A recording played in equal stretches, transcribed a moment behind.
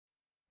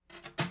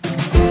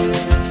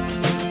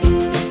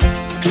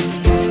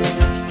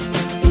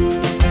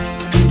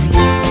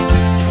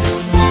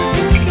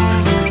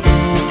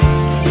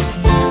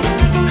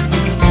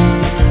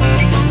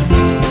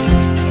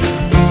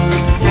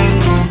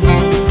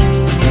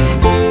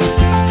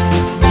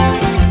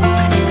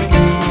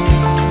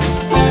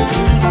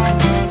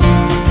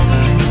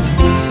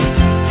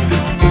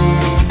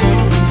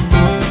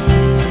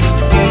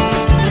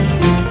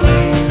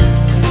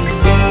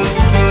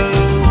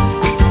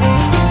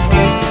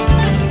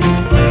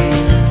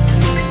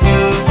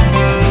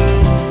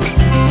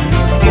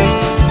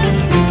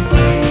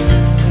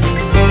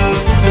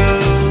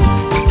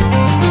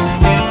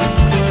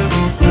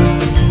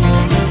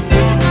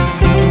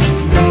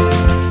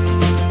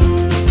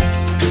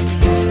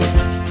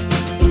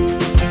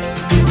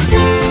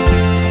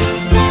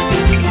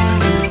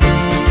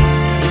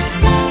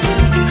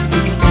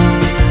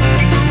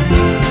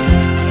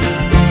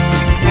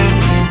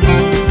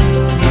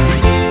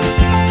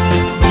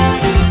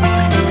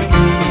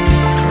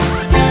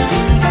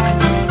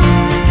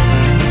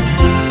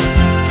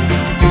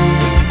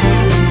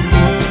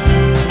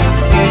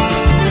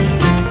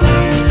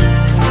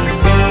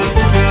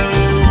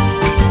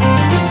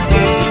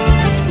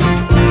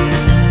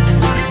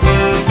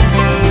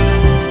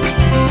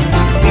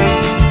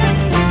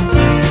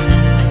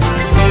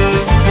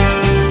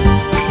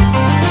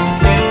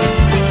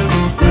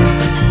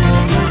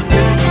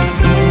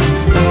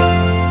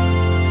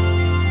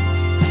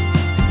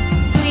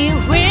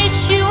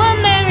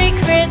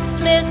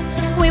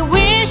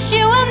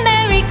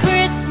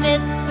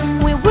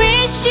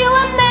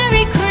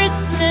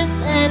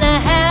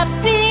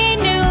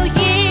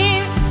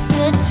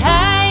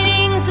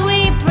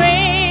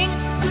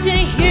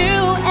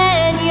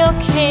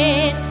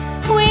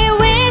We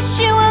wish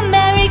you a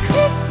Merry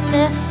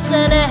Christmas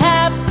and a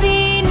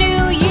Happy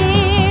New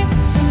Year.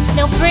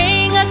 Now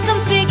bring us some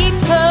figgy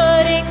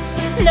pudding.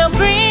 Now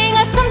bring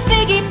us some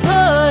figgy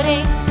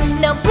pudding.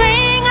 Now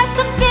bring us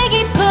some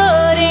figgy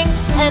pudding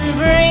and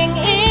bring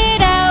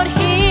it out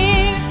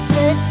here.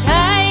 The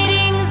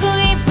tidings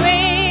we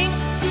bring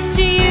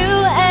to you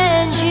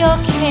and your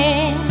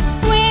king.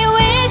 We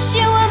wish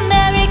you a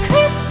Merry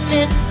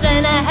Christmas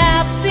and a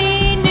Happy